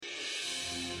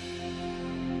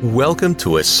Welcome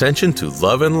to Ascension to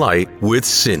Love and Light with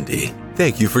Cindy.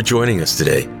 Thank you for joining us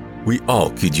today. We all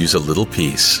could use a little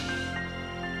peace.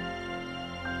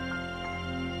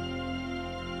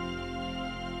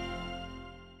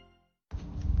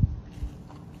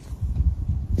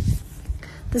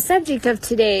 The subject of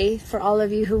today, for all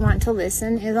of you who want to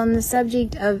listen, is on the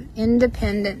subject of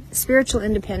spiritual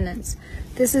independence.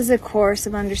 This is a course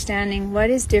of understanding what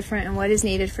is different and what is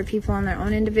needed for people on their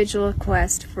own individual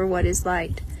quest for what is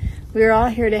light. We are all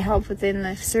here to help within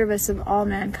the service of all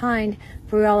mankind,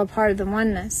 for we are all a part of the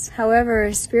oneness.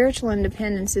 However, spiritual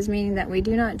independence is meaning that we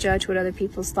do not judge what other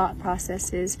people's thought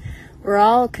process is. We're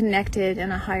all connected in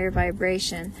a higher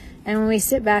vibration. And when we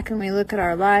sit back and we look at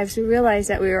our lives, we realize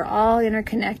that we are all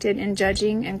interconnected in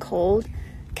judging and cold,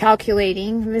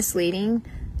 calculating, misleading,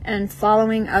 and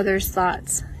following others'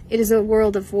 thoughts. It is a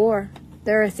world of war.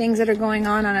 There are things that are going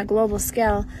on a global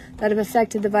scale that have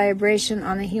affected the vibration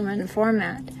on the human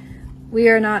format. We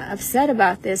are not upset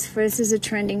about this, for this is a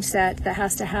trending set that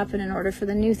has to happen in order for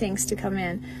the new things to come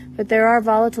in. But there are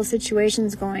volatile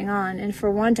situations going on, and for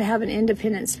one to have an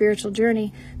independent spiritual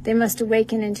journey, they must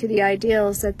awaken into the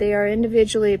ideals that they are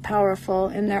individually powerful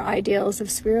in their ideals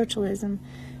of spiritualism.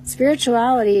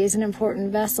 Spirituality is an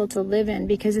important vessel to live in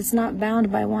because it's not bound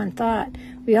by one thought.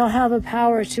 We all have a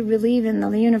power to believe in the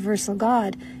universal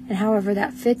God, and however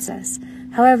that fits us.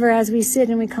 However, as we sit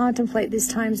and we contemplate these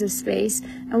times of space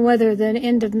and whether the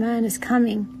end of man is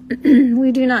coming,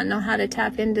 we do not know how to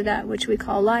tap into that which we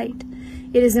call light.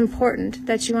 It is important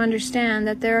that you understand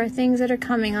that there are things that are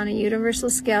coming on a universal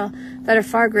scale that are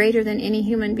far greater than any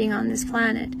human being on this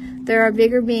planet. There are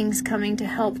bigger beings coming to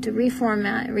help to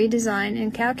reformat, redesign,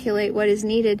 and calculate what is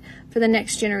needed for the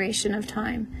next generation of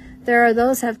time. There are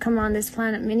those who have come on this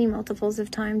planet many multiples of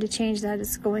time to change that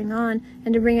is going on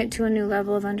and to bring it to a new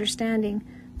level of understanding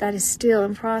that is still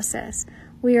in process.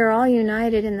 We are all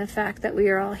united in the fact that we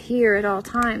are all here at all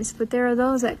times, but there are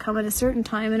those that come at a certain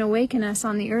time and awaken us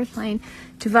on the earth plane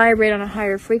to vibrate on a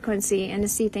higher frequency and to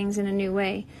see things in a new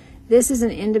way. This is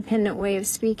an independent way of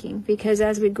speaking, because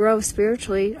as we grow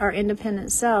spiritually, our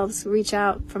independent selves reach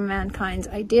out from mankind's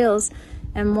ideals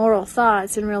and moral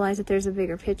thoughts and realize that there's a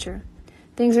bigger picture.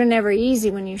 Things are never easy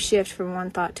when you shift from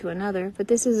one thought to another, but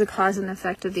this is a cause and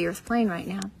effect of the earth plane right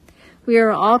now. We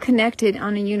are all connected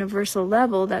on a universal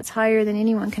level that's higher than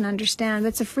anyone can understand.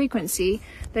 That's a frequency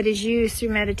that is used through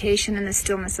meditation and the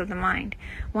stillness of the mind.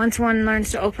 Once one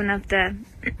learns to open up the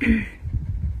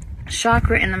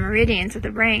chakra and the meridians of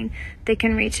the brain, they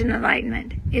can reach an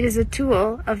enlightenment. It is a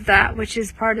tool of that which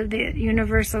is part of the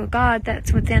universal God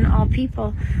that's within all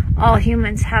people. All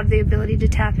humans have the ability to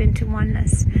tap into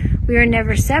oneness. We are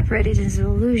never separate. It is an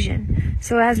illusion.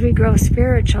 So as we grow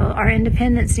spiritual, our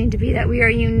independence needs to be that we are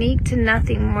unique to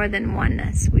nothing more than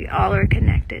oneness. We all are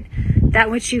connected. That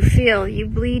which you feel, you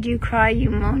bleed, you cry, you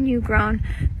moan, you groan,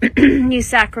 you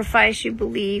sacrifice, you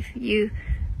believe, you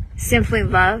simply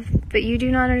love, but you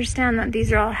do not understand that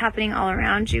these are all happening all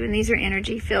around you, and these are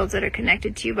energy fields that are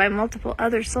connected to you by multiple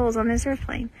other souls on this earth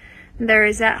plane. There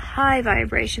is that high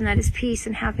vibration that is peace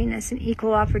and happiness and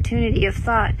equal opportunity of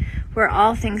thought, where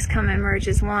all things come and merge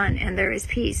as one, and there is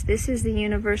peace. This is the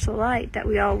universal light that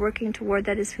we all working toward.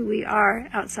 That is who we are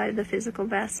outside of the physical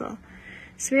vessel.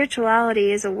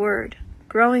 Spirituality is a word.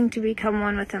 Growing to become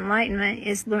one with enlightenment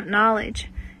is knowledge.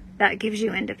 That gives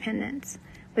you independence.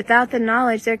 Without the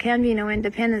knowledge, there can be no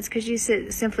independence, because you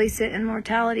simply sit in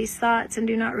mortality's thoughts and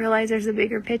do not realize there's a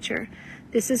bigger picture.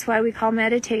 This is why we call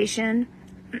meditation,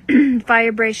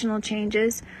 vibrational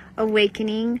changes,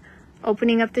 awakening,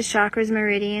 opening up the chakras,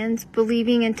 meridians,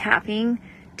 believing and tapping,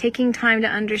 taking time to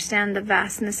understand the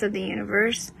vastness of the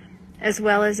universe, as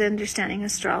well as understanding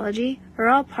astrology, are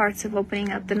all parts of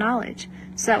opening up the knowledge,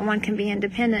 so that one can be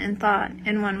independent in thought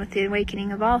and one with the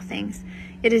awakening of all things.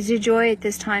 It is a joy at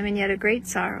this time and yet a great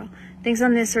sorrow. Things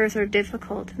on this earth are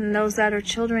difficult, and those that are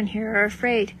children here are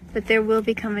afraid, but there will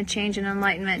become a change in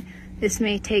enlightenment. This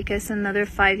may take us another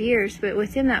 5 years, but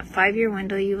within that 5-year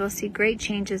window you will see great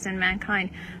changes in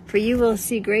mankind, for you will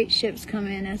see great ships come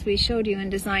in, as we showed you in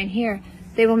design here.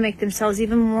 They will make themselves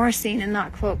even more seen and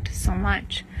not cloaked so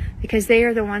much, because they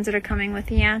are the ones that are coming with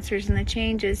the answers and the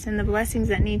changes and the blessings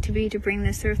that need to be to bring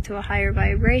this earth to a higher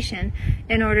vibration,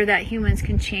 in order that humans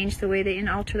can change the way and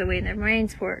alter the way their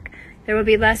brains work. There will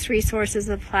be less resources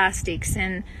of plastics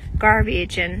and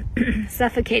garbage and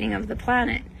suffocating of the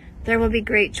planet. There will be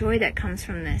great joy that comes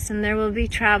from this, and there will be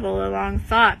travel along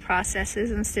thought processes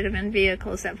instead of in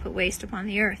vehicles that put waste upon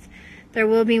the earth. There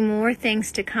will be more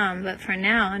things to come, but for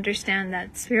now, understand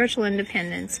that spiritual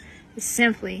independence is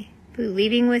simply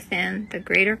believing within the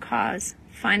greater cause,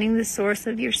 finding the source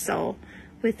of your soul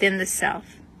within the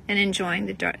self, and enjoying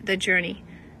the journey.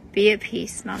 Be at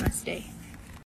peace. Namaste.